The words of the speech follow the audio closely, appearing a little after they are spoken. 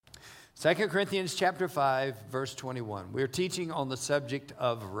2 Corinthians chapter 5, verse 21. We're teaching on the subject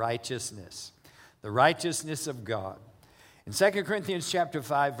of righteousness, the righteousness of God. In 2 Corinthians chapter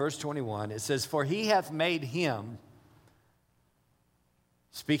 5, verse 21, it says, "For he hath made him,"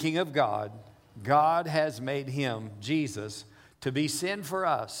 speaking of God, God has made him, Jesus, to be sin for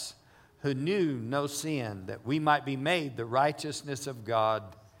us, who knew no sin, that we might be made the righteousness of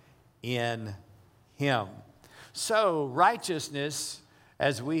God in him. So righteousness,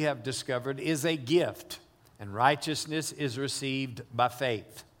 as we have discovered, is a gift, and righteousness is received by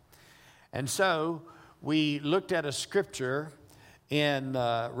faith. And so we looked at a scripture in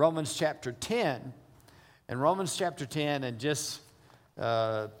Romans chapter 10, and Romans chapter 10, and just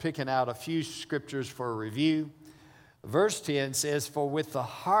picking out a few scriptures for review. Verse 10 says, "For with the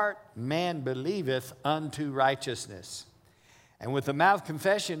heart man believeth unto righteousness, and with the mouth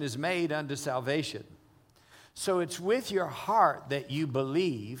confession is made unto salvation." So it's with your heart that you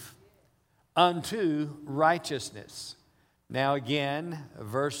believe unto righteousness. Now again,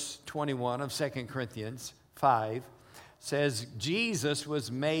 verse 21 of 2 Corinthians 5 says, Jesus was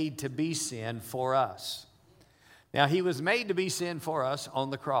made to be sin for us. Now he was made to be sin for us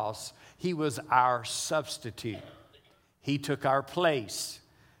on the cross. He was our substitute. He took our place.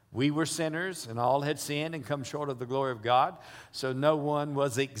 We were sinners, and all had sinned and come short of the glory of God, so no one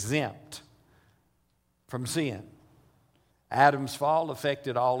was exempt from sin. Adam's fall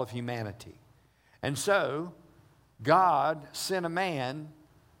affected all of humanity. And so God sent a man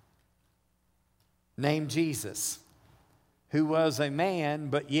named Jesus, who was a man,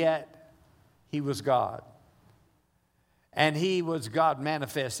 but yet he was God. And he was God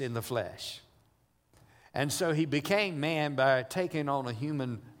manifest in the flesh. And so he became man by taking on a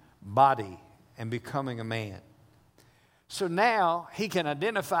human body and becoming a man. So now he can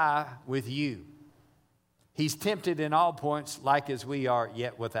identify with you. He's tempted in all points like as we are,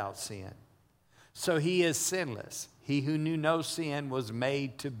 yet without sin. So he is sinless. He who knew no sin was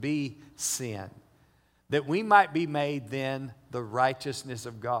made to be sin, that we might be made then the righteousness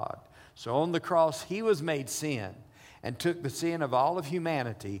of God. So on the cross he was made sin and took the sin of all of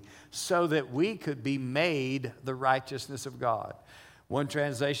humanity so that we could be made the righteousness of God. One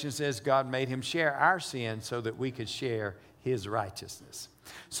translation says God made him share our sin so that we could share his righteousness.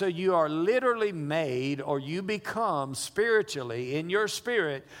 So you are literally made, or you become spiritually, in your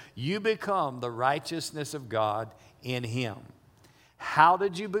spirit, you become the righteousness of God in him. How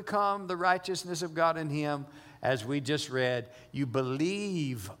did you become the righteousness of God in him? As we just read, you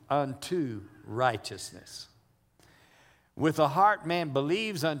believe unto righteousness. With the heart man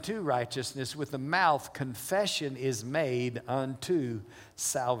believes unto righteousness, with the mouth confession is made unto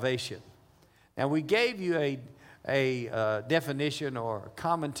salvation. Now we gave you a definition or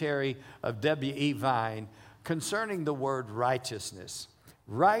commentary of W.E. Vine concerning the word righteousness.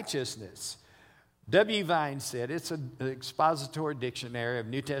 Righteousness, W.E. Vine said, it's an expository dictionary of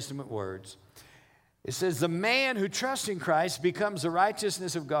New Testament words. It says, the man who trusts in Christ becomes the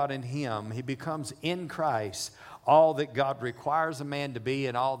righteousness of God in him. He becomes in Christ all that God requires a man to be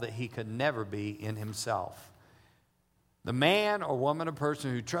and all that he could never be in himself. The man or woman or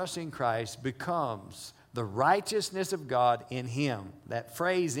person who trusts in Christ becomes the righteousness of God in him. That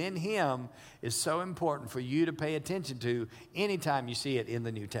phrase, in him, is so important for you to pay attention to anytime you see it in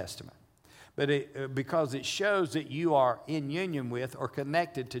the New Testament. But because it shows that you are in union with or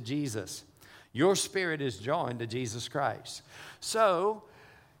connected to Jesus. Your spirit is joined to Jesus Christ. So,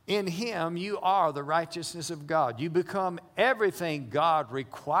 in him, you are the righteousness of God. You become everything God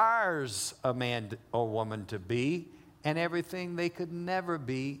requires a man or woman to be, and everything they could never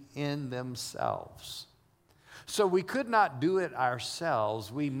be in themselves. So we could not do it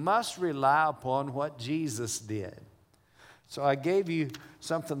ourselves. We must rely upon what Jesus did. So I gave you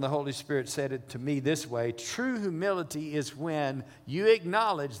something the Holy Spirit said it to me this way. True humility is when you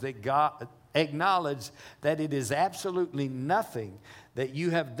acknowledge that it is absolutely nothing that you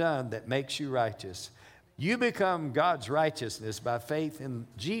have done that makes you righteous. You become God's righteousness by faith in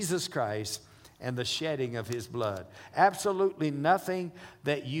Jesus Christ and the shedding of his blood. Absolutely nothing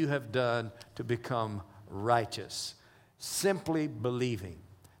that you have done to become righteous. Simply believing.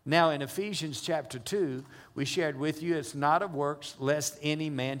 Now in Ephesians chapter 2, we shared with you, it's not of works lest any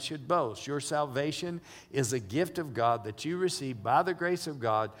man should boast. Your salvation is a gift of God that you receive by the grace of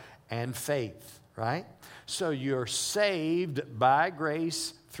God and faith, right? So you're saved by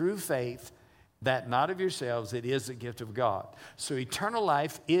grace through faith, that not of yourselves, it is a gift of God. So eternal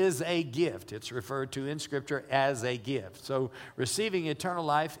life is a gift. It's referred to in Scripture as a gift. So receiving eternal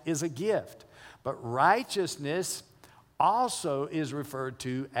life is a gift. But righteousness also is referred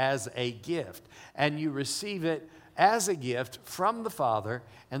to as a gift. And you receive it as a gift from the Father,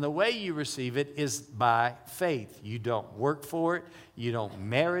 and the way you receive it is by faith. You don't work for it. You don't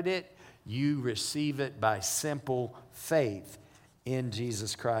merit it. You receive it by simple faith in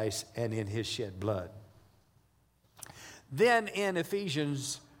Jesus Christ and in his shed blood. Then in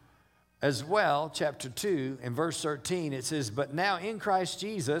Ephesians as well, chapter 2 and verse 13, it says, but now in Christ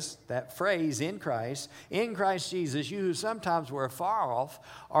Jesus, that phrase, in Christ Jesus, you who sometimes were far off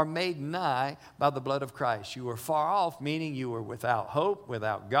are made nigh by the blood of Christ. You were far off, meaning you were without hope,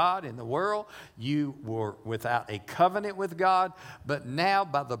 without God in the world. You were without a covenant with God. But now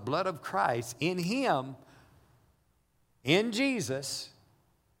by the blood of Christ, in him, in Jesus,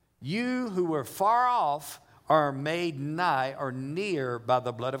 you who were far off are made nigh or near by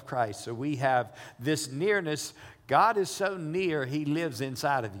the blood of Christ. So we have this nearness. God is so near, he lives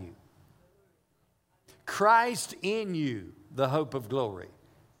inside of you. Christ in you, the hope of glory.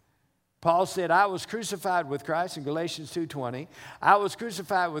 Paul said, I was crucified with Christ in Galatians 2:20. I was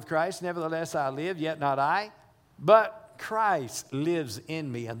crucified with Christ, nevertheless I live, yet not I, but Christ lives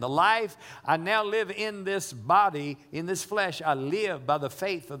in me. And the life I now live in this body, in this flesh, I live by the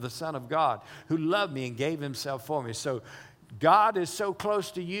faith of the Son of God who loved me and gave himself for me. So God is so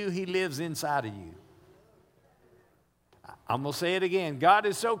close to you, he lives inside of you. I'm going to say it again. God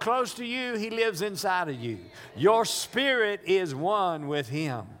is so close to you, he lives inside of you. Your spirit is one with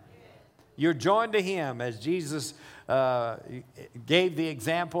him. You're joined to him, as Jesus gave the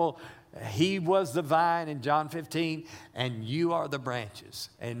example. He was the vine in John 15, and you are the branches.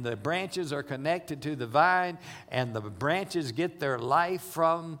 And the branches are connected to the vine, and the branches get their life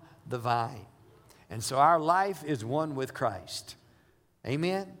from the vine. And so our life is one with Christ.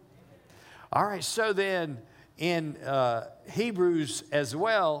 Amen? All right, so then in Hebrews as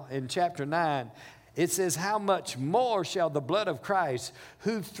well, in chapter 9, it says, how much more shall the blood of Christ,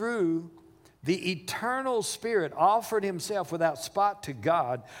 who through the eternal Spirit offered himself without spot to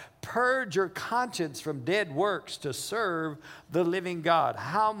God, purge your conscience from dead works to serve the living God.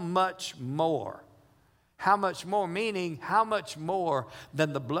 How much more? How much more? Meaning, how much more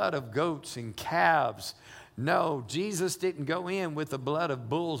than the blood of goats and calves? No, Jesus didn't go in with the blood of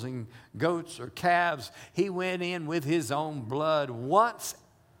bulls and goats or calves. He went in with his own blood once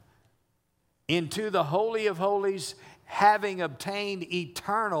into the Holy of Holies, having obtained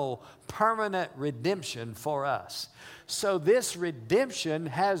eternal, permanent redemption for us. So this redemption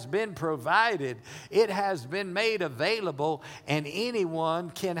has been provided. It has been made available, and anyone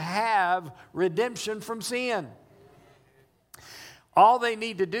can have redemption from sin. All they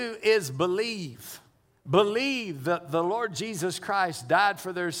need to do is believe. Believe that the Lord Jesus Christ died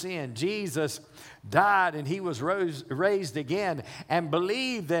for their sin. Jesus died and he was raised again, and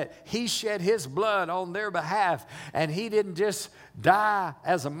believe that he shed his blood on their behalf, and he didn't just die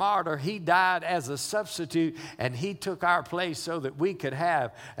as a martyr, he died as a substitute, and he took our place so that we could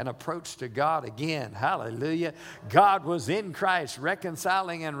have an approach to God again. Hallelujah. God was in Christ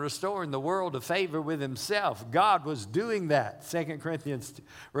reconciling and restoring the world to favor with himself. God was doing that. 2 Corinthians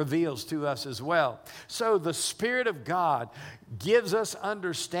reveals to us as well. So the Spirit of God gives us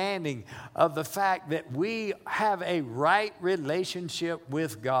understanding of the fact that we have a right relationship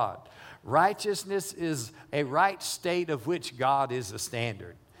with God. Righteousness is a right state of which God is the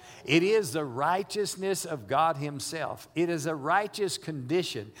standard. It is the righteousness of God himself. It is a righteous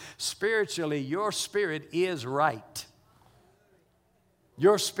condition. Spiritually, your spirit is right.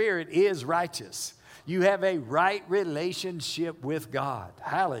 Your spirit is righteous. You have a right relationship with God.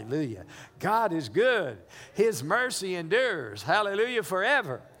 Hallelujah. God is good. His mercy endures. Hallelujah,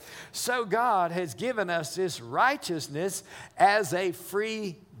 forever. So God has given us this righteousness as a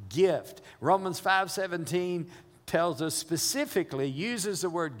free gift. Romans 5:17 tells us specifically, uses the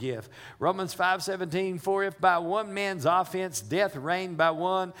word gift. Romans 5:17, for if by one man's offense death reigned by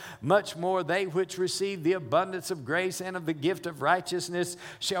one, much more they which receive the abundance of grace and of the gift of righteousness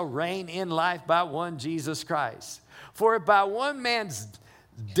shall reign in life by one Jesus Christ. For if by one man's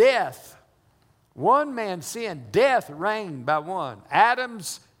death, one man's sin, death reigned by one.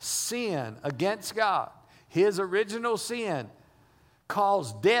 Adam's sin against God, his original sin,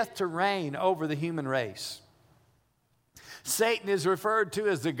 caused death to reign over the human race. Satan is referred to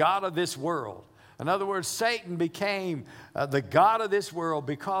as the god of this world. In other words, Satan became the god of this world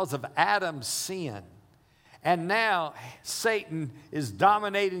because of Adam's sin. And now Satan is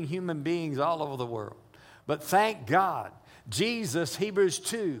dominating human beings all over the world. But thank God, Jesus, Hebrews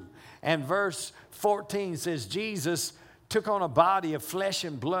 2 and verse 14 says, Jesus took on a body of flesh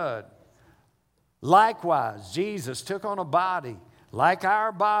and blood. Likewise, Jesus took on a body like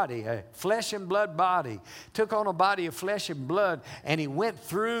our body, a flesh and blood body, took on a body of flesh and blood, and he went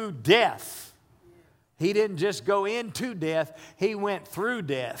through death. He didn't just go into death, he went through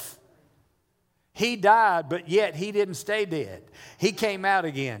death. He died, but yet he didn't stay dead. He came out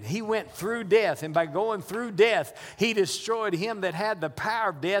again. He went through death, and by going through death, he destroyed him that had the power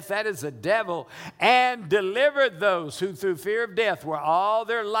of death, that is the devil, and delivered those who through fear of death were all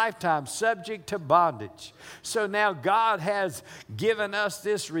their lifetime subject to bondage. So now God has given us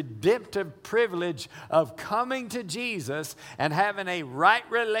this redemptive privilege of coming to Jesus and having a right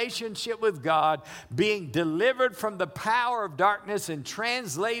relationship with God, being delivered from the power of darkness and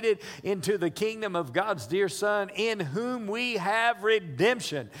translated into the kingdom of God's dear Son, in whom we have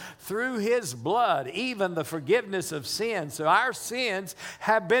redemption through his blood, even the forgiveness of sins. So our sins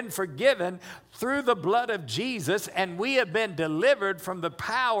have been forgiven through the blood of Jesus, and we have been delivered from the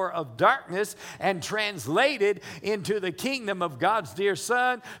power of darkness and translated into the kingdom of God's dear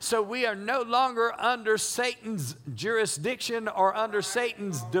Son. So we are no longer under Satan's jurisdiction or under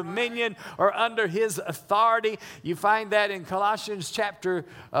Satan's dominion or under his authority. You find that in Colossians chapter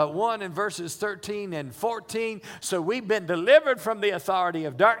 1 and verses 13 and 14. So we've been delivered from the authority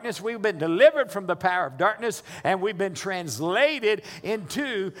of darkness. We've been delivered from the power of darkness, and we've been translated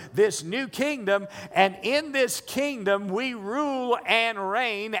into this new kingdom. And in this kingdom, we rule and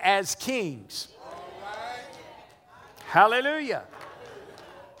reign as kings. Hallelujah.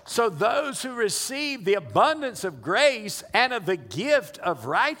 So those who receive the abundance of grace and of the gift of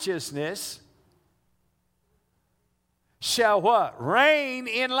righteousness shall what? Reign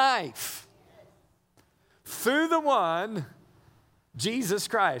in life through the one, Jesus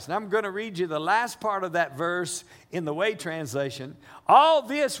Christ. And I'm going to read you the last part of that verse in the Way translation. All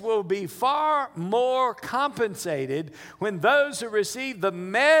this will be far more compensated when those who receive the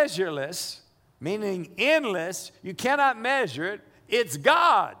measureless, meaning endless, you cannot measure it, it's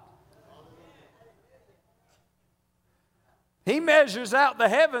God. He measures out the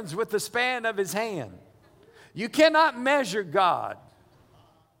heavens with the span of his hand. You cannot measure God.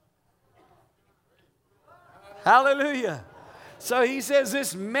 Hallelujah. So he says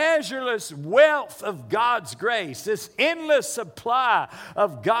this measureless wealth of God's grace, this endless supply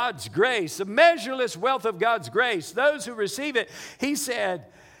of God's grace, the measureless wealth of God's grace, those who receive it, he said,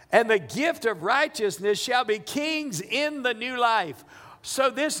 and the gift of righteousness shall be kings in the new life.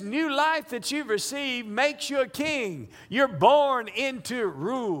 So this new life that you've received makes you a king. You're born into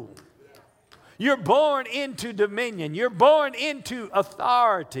rule. You're born into dominion. You're born into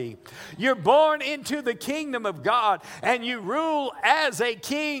authority. You're born into the kingdom of God, and you rule as a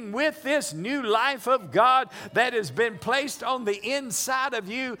king with this new life of God that has been placed on the inside of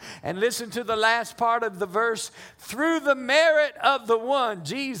you. And listen to the last part of the verse. Through the merit of the one,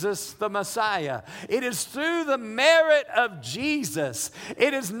 Jesus the Messiah. It is through the merit of Jesus.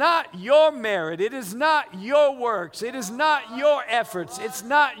 It is not your merit. It is not your works. It is not your efforts. It's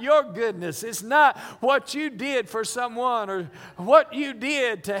not your goodness. It's not what you did for someone or what you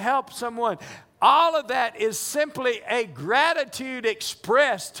did to help someone. All of that is simply a gratitude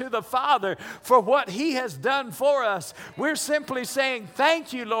expressed to the Father for what He has done for us. We're simply saying,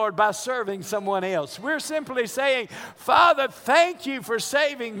 thank you, Lord, by serving someone else. We're simply saying, Father, thank you for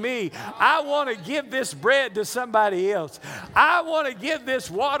saving me. I want to give this bread to somebody else. I want to give this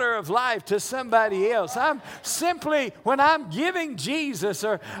water of life to somebody else. I'm simply, when I'm giving Jesus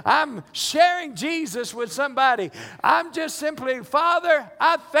or I'm sharing Jesus with somebody, I'm just simply, Father,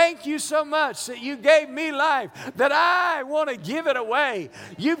 I thank you so much that you gave me life, that I want to give it away.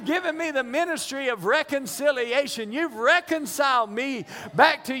 You've given me the ministry of reconciliation. You've reconciled me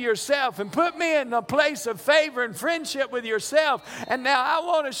back to yourself and put me in a place of favor and friendship with yourself. And now I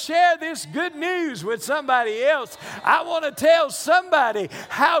want to share this good news with somebody else. I want to tell somebody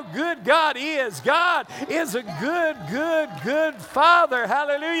how good God is. God is a good Father.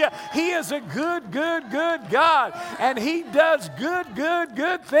 Hallelujah. He is a good God. And He does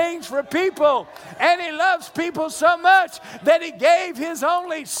good things for people. And He loves people so much that He gave His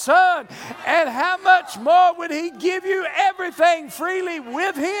only Son. And how much more would He give you everything freely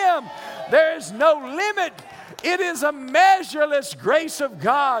with Him? There is no limit. It is a measureless grace of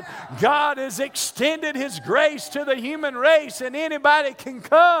God. God has extended His grace to the human race, and anybody can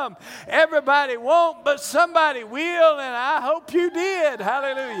come. Everybody won't, but somebody will, and I hope you did.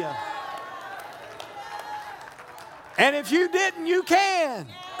 Hallelujah. And if you didn't, you can.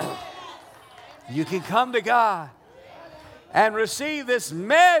 You can come to God and receive this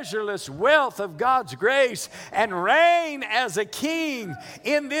measureless wealth of God's grace and reign as a king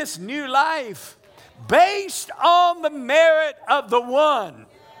in this new life based on the merit of the one.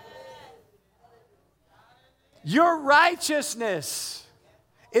 Your righteousness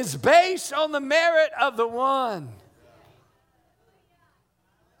is based on the merit of the one.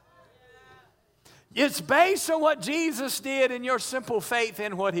 It's based on what Jesus did and your simple faith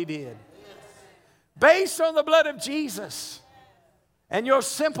in what he did. Based on the blood of Jesus and your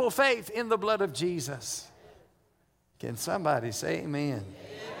simple faith in the blood of Jesus. Can somebody say amen? Amen.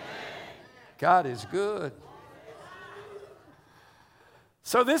 God is good.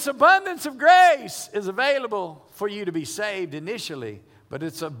 So this abundance of grace is available for you to be saved initially, but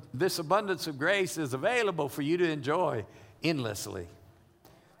this abundance of grace is available for you to enjoy endlessly.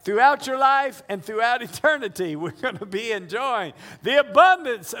 Throughout your life and throughout eternity, we're going to be enjoying the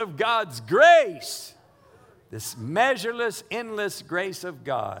abundance of God's grace, this measureless, endless grace of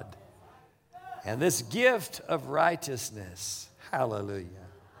God, and this gift of righteousness. Hallelujah.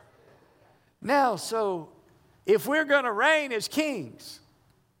 Now, so if we're going to reign as kings,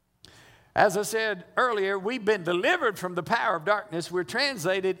 as I said earlier, we've been delivered from the power of darkness. We're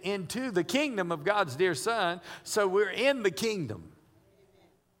translated into the kingdom of God's dear Son, so we're in the kingdom.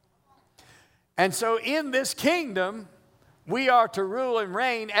 And so in this kingdom, we are to rule and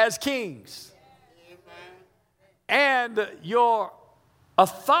reign as kings. And your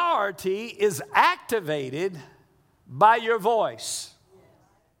authority is activated by your voice.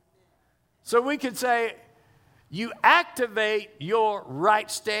 So we could say, you activate your right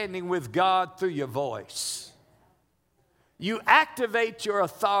standing with God through your voice. You activate your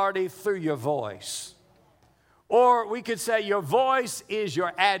authority through your voice. Or we could say your voice is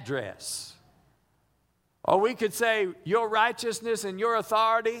your address. Or we could say your righteousness and your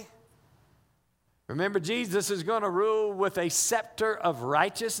authority. Remember, Jesus is going to rule with a scepter of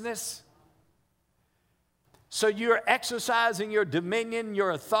righteousness. So you're exercising your dominion,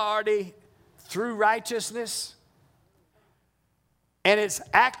 your authority through righteousness. And it's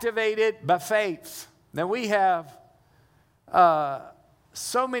activated by faith. Now we have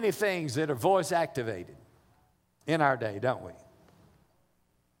so many things that are voice activated in our day, don't we?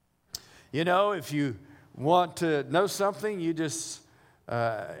 You know, if you want to know something, you just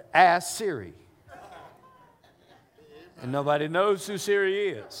ask Siri. And nobody knows who Siri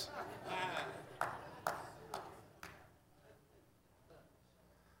is.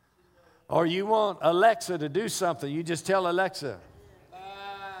 Or you want Alexa to do something, you just tell Alexa.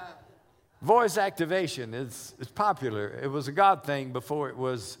 Voice activation is popular. It was a God thing before it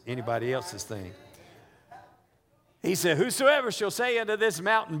was anybody else's thing. He said, whosoever shall say unto this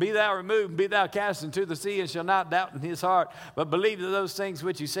mountain, be thou removed, and be thou cast into the sea, and shall not doubt in his heart, but believe that those things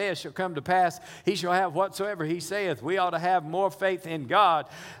which he saith shall come to pass, he shall have whatsoever he saith. We ought to have more faith in God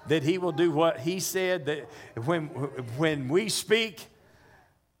that he will do what he said, that when we speak,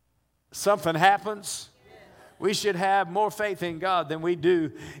 something happens. We should have more faith in God than we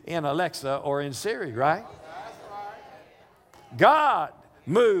do in Alexa or in Siri, right? God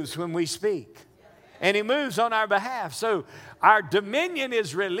moves when we speak. And he moves on our behalf. So our dominion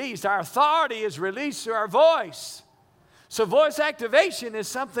is released. Our authority is released through our voice. So voice activation is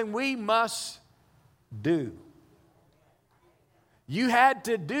something we must do. You had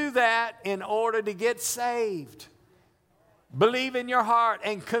to do that in order to get saved. Believe in your heart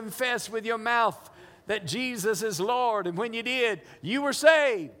and confess with your mouth that Jesus is Lord. And when you did, you were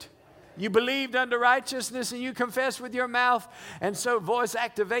saved. You believed unto righteousness and you confessed with your mouth. And so voice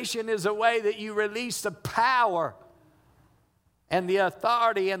activation is a way that you release the power and the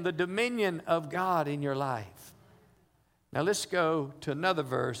authority and the dominion of God in your life. Now let's go to another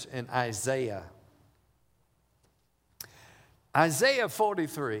verse in Isaiah. Isaiah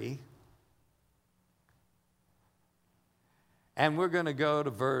 43. And we're going to go to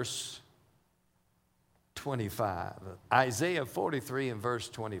verse 25. Isaiah 43 and verse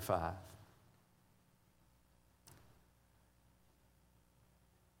 25.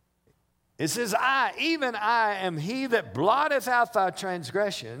 It says, even I am he that blotteth out thy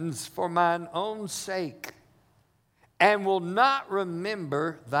transgressions for mine own sake, and will not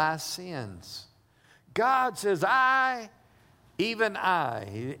remember thy sins. God says, even I.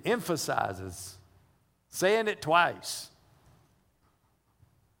 He emphasizes, saying it twice.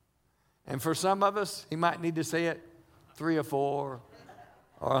 And for some of us, he might need to say it 3 or 4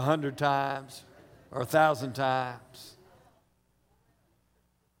 or 100 times or 1,000 times.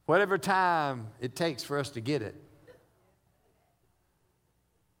 Whatever time it takes for us to get it.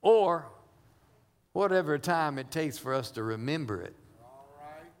 Or whatever time it takes for us to remember it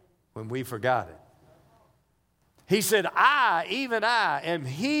when we forgot it. He said, even I, am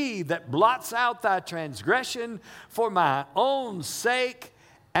he that blots out thy transgression for my own sake,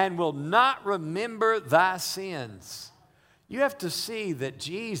 and will not remember thy sins. You have to see that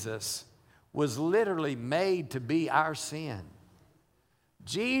Jesus was literally made to be our sin.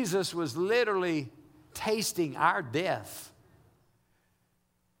 Jesus was literally tasting our death.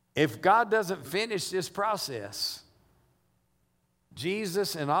 If God doesn't finish this process,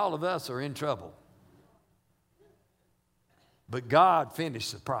 Jesus and all of us are in trouble. But God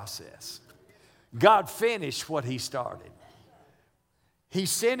finished the process. God finished what he started. He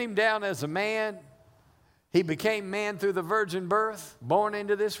sent him down as a man. He became man through the virgin birth, born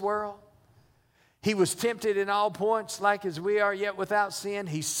into this world. He was tempted in all points like as we are, yet without sin.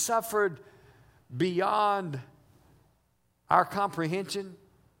 He suffered beyond our comprehension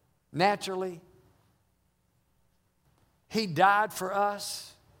naturally. He died for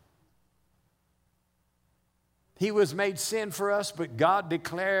us. He was made sin for us, but God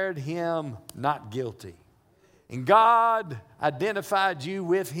declared him not guilty. And God identified you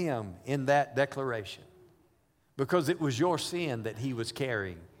with him in that declaration because it was your sin that he was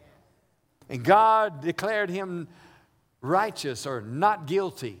carrying. And God declared him righteous or not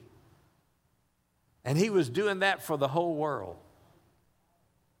guilty. And he was doing that for the whole world.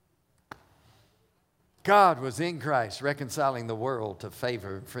 God was in Christ reconciling the world to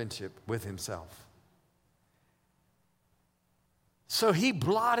favor and friendship with himself. So he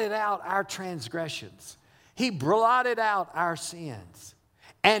blotted out our transgressions. He blotted out our sins.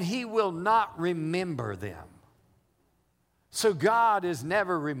 And he will not remember them. So God is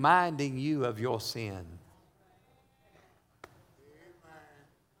never reminding you of your sin.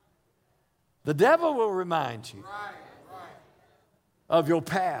 The devil will remind you of your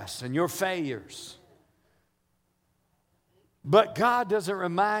past and your failures. But God doesn't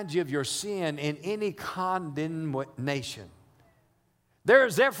remind you of your sin in any condemnation. There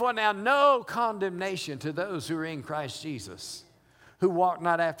is therefore now no condemnation to those who are in Christ Jesus, who walk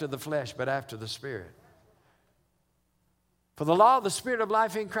not after the flesh, but after the Spirit. For the law of the Spirit of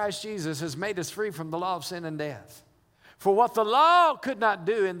life in Christ Jesus has made us free from the law of sin and death. For what the law could not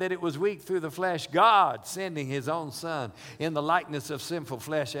do in that it was weak through the flesh, God, sending his own Son in the likeness of sinful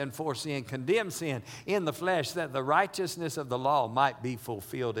flesh and for sin, condemned sin in the flesh that the righteousness of the law might be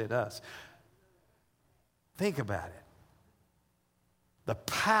fulfilled in us. Think about it. The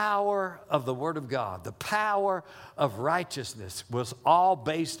power of the Word of God, the power of righteousness was all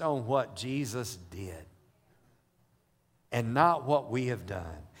based on what Jesus did and not what we have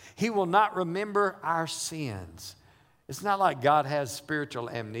done. He will not remember our sins. It's not like God has spiritual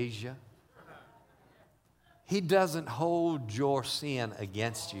amnesia. He doesn't hold your sin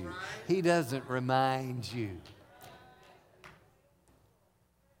against you. He doesn't remind you.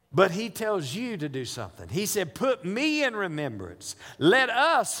 But he tells you to do something. He said, put me in remembrance. Let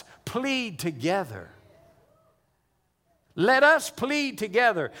us plead together. Let us plead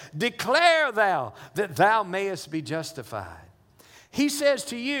together. Declare thou that thou mayest be justified. He says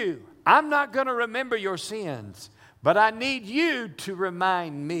to you, I'm not going to remember your sins, but I need you to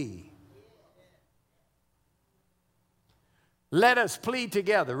remind me. Let us plead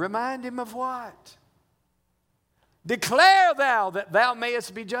together. Remind him of what? Declare thou that thou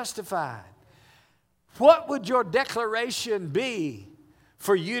mayest be justified. What would your declaration be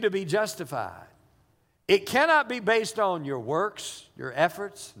for you to be justified? It cannot be based on your works, your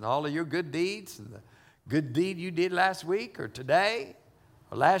efforts, and all of your good deeds, and the good deed you did last week or today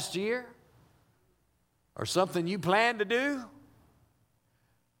or last year or something you plan to do.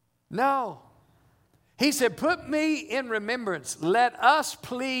 No. He said, put me in remembrance. Let us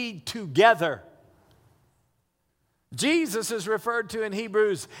plead together. Jesus is referred to in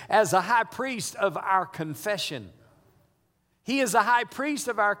Hebrews as a high priest of our confession. He is a high priest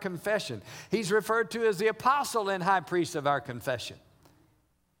of our confession. He's referred to as the apostle and high priest of our confession.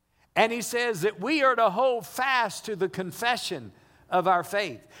 And he says that we are to hold fast to the confession of our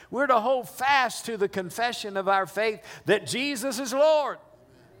faith. We're to hold fast to the confession of our faith that Jesus is Lord.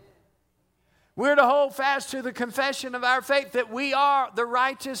 We're to hold fast to the confession of our faith that we are the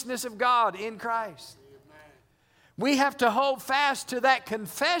righteousness of God in Christ. We have to hold fast to that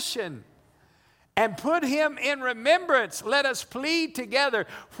confession and put him in remembrance. Let us plead together.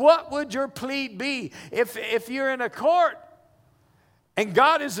 What would your plea be if you're in a court and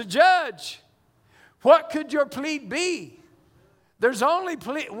God is a judge? What could your plea be? There's only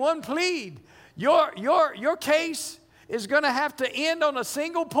one plea. Your case is going to have to end on a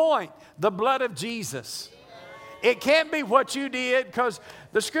single point: the blood of Jesus. It can't be what you did, because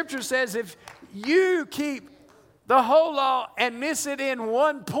the scripture says if you keep the whole law and miss it in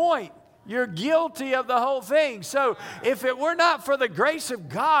one point, You're guilty of the whole thing. So if it were not for the grace of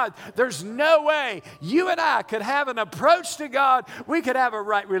God, there's no way you and I could have an approach to God. We could have a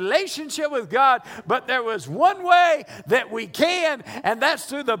right relationship with God. But there was one way that we can, and that's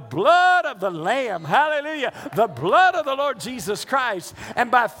through the blood of the Lamb. Hallelujah. The blood of the Lord Jesus Christ.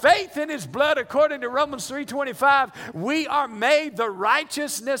 And by faith in his blood, according to Romans 3:25, we are made the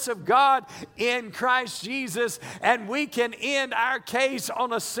righteousness of God in Christ Jesus. And we can end our case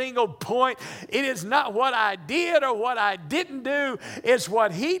on a single point. It is not what I did or what I didn't do. It's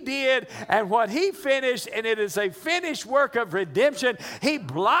what he did and what he finished, and it is a finished work of redemption. He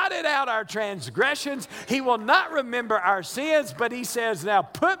blotted out our transgressions. He will not remember our sins, but he says, now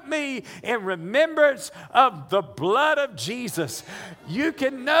put me in remembrance of the blood of Jesus. You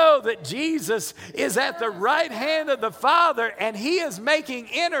can know that Jesus is at the right hand of the Father, and he is making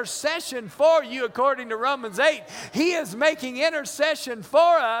intercession for you according to Romans 8. He is making intercession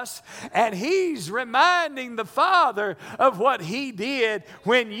for us. And he's reminding the Father of what he did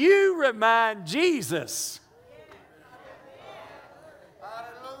when you remind Jesus.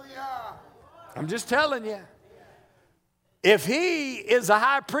 Hallelujah. I'm just telling you. If he is a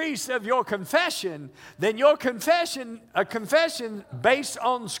high priest of your confession, then your confession, a confession based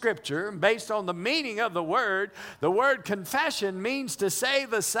on Scripture, based on the meaning of the word confession means to say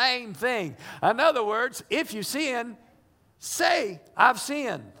the same thing. In other words, if you sin, say, I've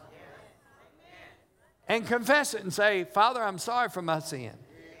sinned. And confess it and say, Father, I'm sorry for my sin.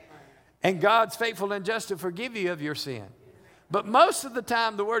 And God's faithful and just to forgive you of your sin. But most of the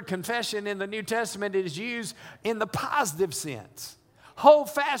time, the word confession in the New Testament is used in the positive sense. Hold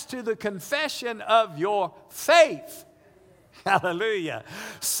fast to the confession of your faith. Hallelujah.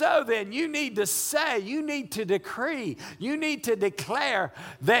 So then you need to say, you need to decree, you need to declare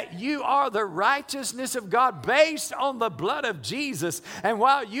that you are the righteousness of God based on the blood of Jesus. And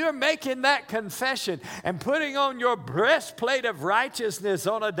while you're making that confession and putting on your breastplate of righteousness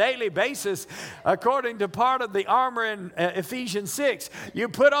on a daily basis, according to part of the armor in Ephesians 6, you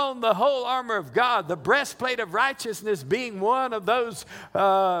put on the whole armor of God, the breastplate of righteousness being one of those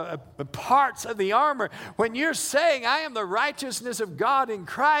parts of the armor. When you're saying, I am the righteousness of God in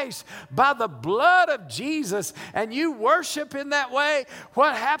Christ by the blood of Jesus, and you worship in that way,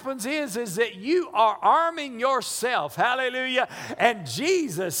 what happens is that you are arming yourself, hallelujah, and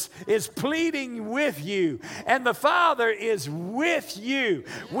Jesus is pleading with you, and the Father is with you.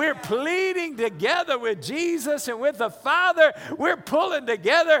 We're pleading together with Jesus and with the Father. We're pulling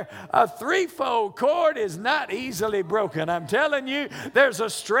together. A threefold cord is not easily broken. I'm telling you, there's a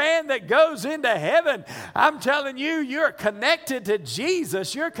strand that goes into heaven. I'm telling you, you're connected to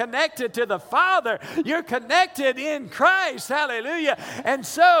Jesus. You're connected to the Father. You're connected in Christ. Hallelujah. And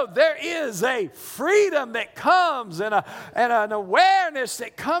so there is a freedom that comes and an awareness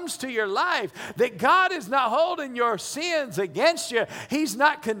that comes to your life that God is not holding your sins against you. He's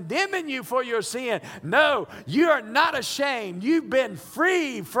not condemning you for your sin. No, you are not ashamed. You've been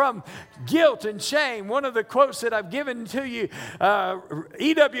free from guilt and shame. One of the quotes that I've given to you,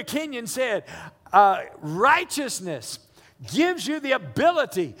 E.W. Kenyon said, righteousness gives you the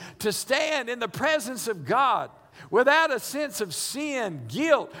ability to stand in the presence of God without a sense of sin,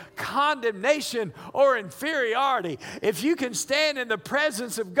 guilt, condemnation, or inferiority. If you can stand in the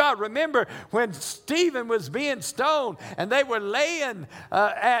presence of God, remember when Stephen was being stoned and they were laying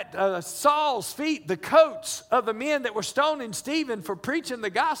at Saul's feet the coats of the men that were stoning Stephen for preaching the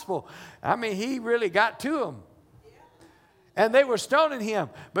gospel. I mean, he really got to them. And they were stoning him.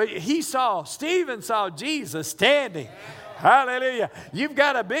 But Stephen saw Jesus standing. Hallelujah. You've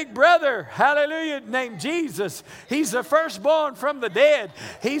got a big brother, hallelujah, named Jesus. He's the firstborn from the dead.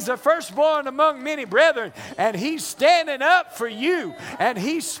 He's the firstborn among many brethren. And he's standing up for you. And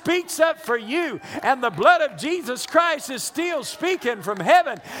he speaks up for you. And the blood of Jesus Christ is still speaking from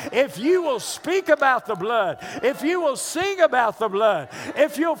heaven. If you will speak about the blood, if you will sing about the blood,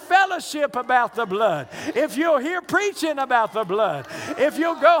 if you'll fellowship about the blood, if you'll hear preaching about the blood, if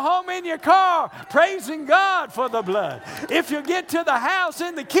you'll go home in your car praising God for the blood, if you get to the house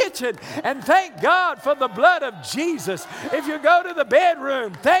in the kitchen and thank God for the blood of Jesus. If you go to the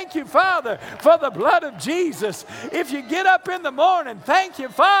bedroom, thank you, Father, for the blood of Jesus. If you get up in the morning, thank you,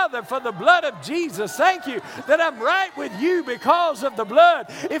 Father, for the blood of Jesus. Thank you that I'm right with you because of the blood.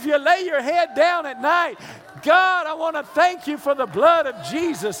 If you lay your head down at night, God, I want to thank you for the blood of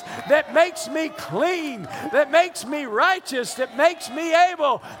Jesus that makes me clean, that makes me righteous, that makes me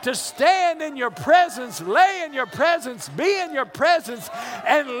able to stand in your presence, lay in your presence, be in your presence,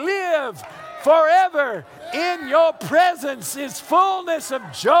 and live forever. In your presence is fullness of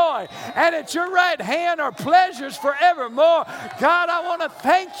joy, and at your right hand are pleasures forevermore. God, I want to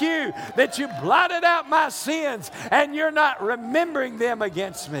thank you that you blotted out my sins and you're not remembering them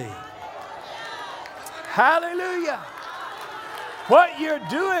against me. Hallelujah. What you're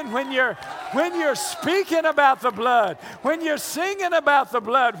doing when you're speaking about the blood, when you're singing about the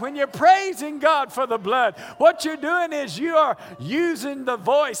blood, when you're praising God for the blood, what you're doing is you are using the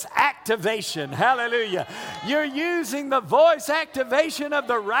voice activation. Hallelujah. You're using the voice activation of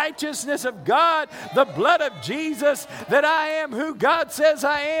the righteousness of God, the blood of Jesus, that I am who God says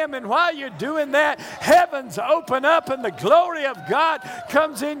I am. And while you're doing that, heavens open up and the glory of God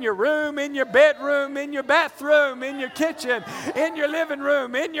comes in your room, in your bedroom, in your bathroom, in your kitchen, in your living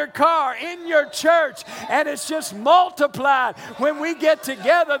room, in your car, in your church, and it's just multiplied. When we get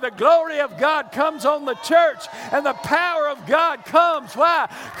together, the glory of God comes on the church and the power of God comes. Why?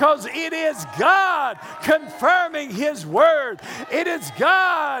 Because it is God confirming His word. It is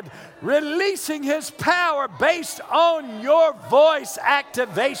God releasing His power based on your voice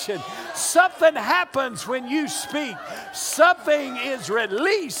activation. Something happens when you speak. Something is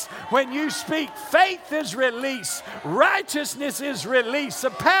released when you speak. Faith is released. Righteousness is released.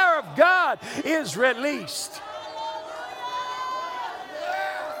 The power of God is released.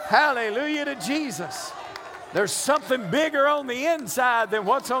 Hallelujah to Jesus. There's something bigger on the inside than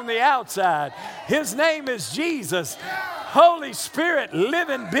what's on the outside. His name is Jesus. Holy Spirit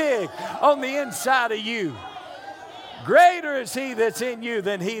living big on the inside of you. Greater is He that's in you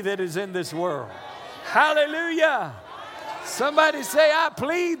than he that is in this world. Hallelujah. Somebody say, I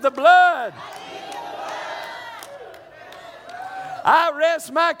plead the blood. I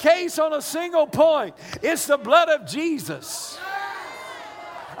rest my case on a single point. It's the blood of Jesus.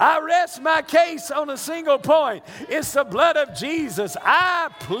 I rest my case on a single point. It's the blood of Jesus. I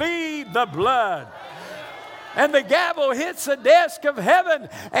plead the blood. And the gavel hits the desk of heaven,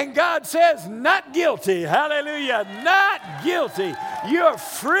 and God says, not guilty. Hallelujah. Not guilty. You're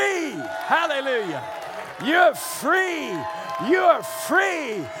free. Hallelujah. You're free. You're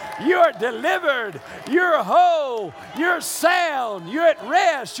free. You're delivered. You're whole. You're sound. You're at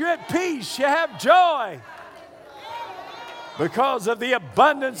rest. You're at peace. You have joy. Because of the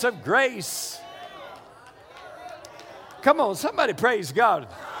abundance of grace. Come on, somebody praise God.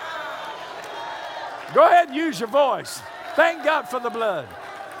 Go ahead and use your voice. Thank God for the blood.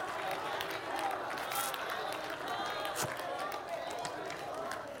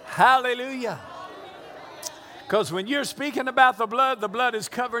 Hallelujah. Because when you're speaking about the blood is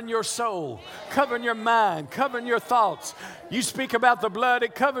covering your soul, covering your mind, covering your thoughts. You speak about the blood,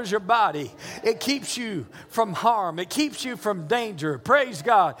 it covers your body. It keeps you from harm. It keeps you from danger. Praise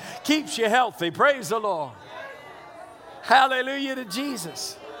God. Keeps you healthy. Praise the Lord. Hallelujah to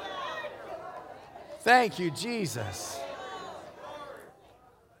Jesus. Thank you, Jesus.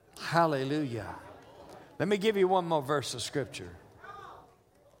 Hallelujah. Let me give you one more verse of Scripture.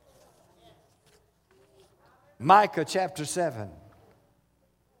 Micah chapter 7.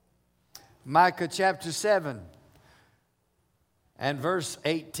 Micah chapter 7 and verse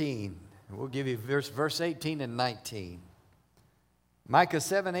 18. We'll give you verse 18 and 19. Micah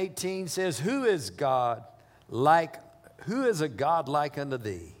 7:18 says, Who is a God like unto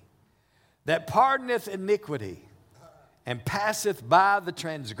thee, that pardoneth iniquity, and passeth by the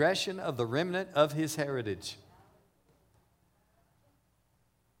transgression of the remnant of his heritage?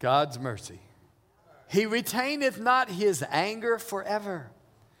 God's mercy. He retaineth not his anger forever,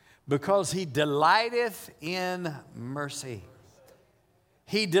 because he delighteth in mercy.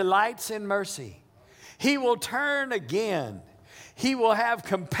 He delights in mercy. He will turn again. He will have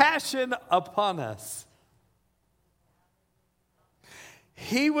compassion upon us.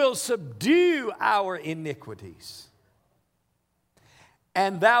 He will subdue our iniquities.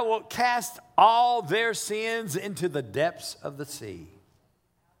 And thou wilt cast all their sins into the depths of the sea.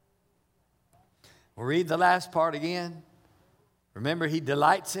 We'll read the last part again. Remember, he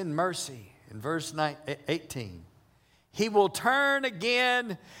delights in mercy in verse 18. He will turn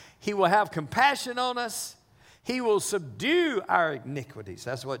again. He will have compassion on us. He will subdue our iniquities.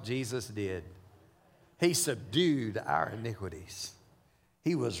 That's what Jesus did. He subdued our iniquities.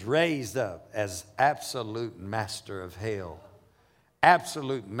 He was raised up as absolute master of hell,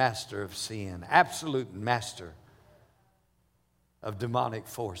 absolute master of sin, absolute master of demonic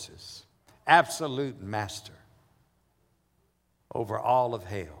forces, absolute master over all of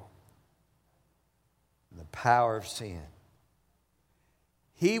hell and the power of sin.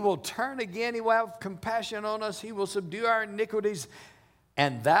 He will turn again. He will have compassion on us. He will subdue our iniquities.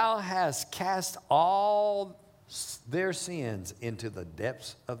 And thou hast cast all their sins into the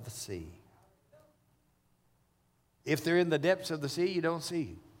depths of the sea. If they're in the depths of the sea, you don't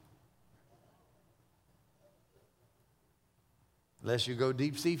see. Unless you go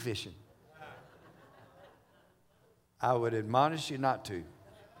deep sea fishing. I would admonish you not to.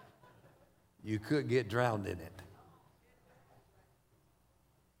 You could get drowned in it.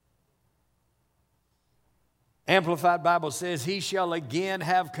 Amplified Bible says, He shall again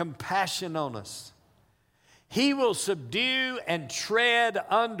have compassion on us. He will subdue and tread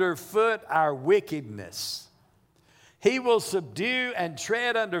underfoot our wickedness. He will subdue and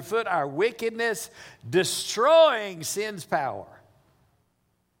tread underfoot our wickedness, destroying sin's power.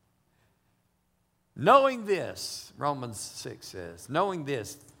 Knowing this, Romans 6 says, knowing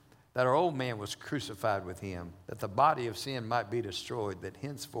this, that our old man was crucified with him, that the body of sin might be destroyed, that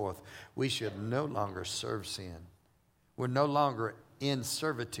henceforth we should no longer serve sin. We're no longer in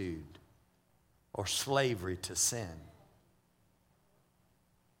servitude or slavery to sin.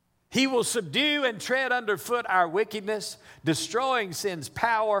 He will subdue and tread underfoot our wickedness, destroying sin's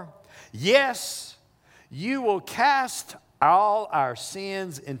power. Yes, you will cast all our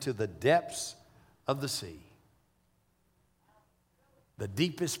sins into the depths of the sea, the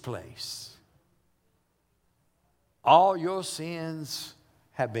deepest place. All your sins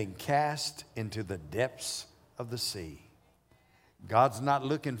have been cast into the depths of the sea. God's not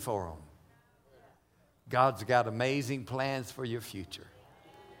looking for them. God's got amazing plans for your future.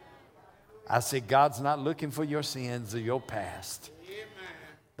 I say God's not looking for your sins or your past.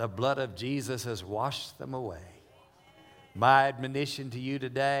 The blood of Jesus has washed them away. My admonition to you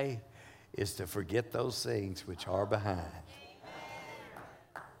today is to forget those things which are behind.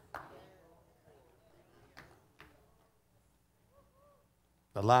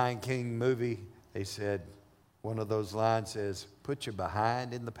 The Lion King movie, they said, one of those lines says, put your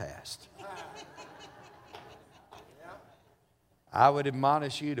behind in the past. I would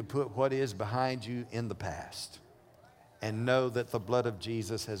admonish you to put what is behind you in the past and know that the blood of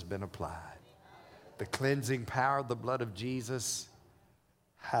Jesus has been applied. The cleansing power of the blood of Jesus,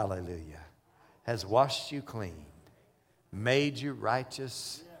 hallelujah, has washed you clean, made you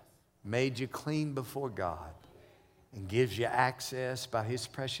righteous, made you clean before God, and gives you access by His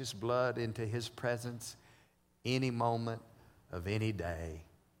precious blood into His presence any moment of any day.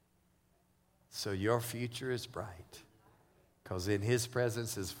 So your future is bright. Because in His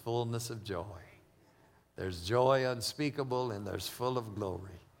presence is fullness of joy. There's joy unspeakable and there's full of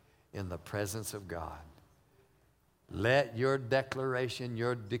glory in the presence of God. Let your declaration,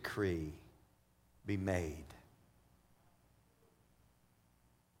 your decree be made.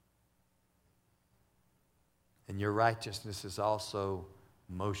 And your righteousness is also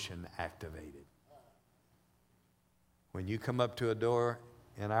motion activated. When you come up to a door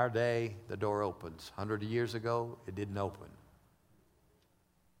in our day, the door opens. 100 years ago, it didn't open.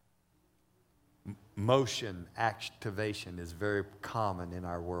 Motion activation is very common in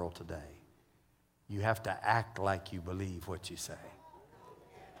our world today. You have to act like you believe what you say.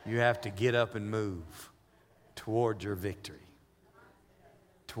 You have to get up and move toward your victory,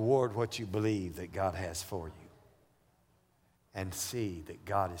 toward what you believe that God has for you, and see that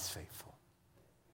God is faithful.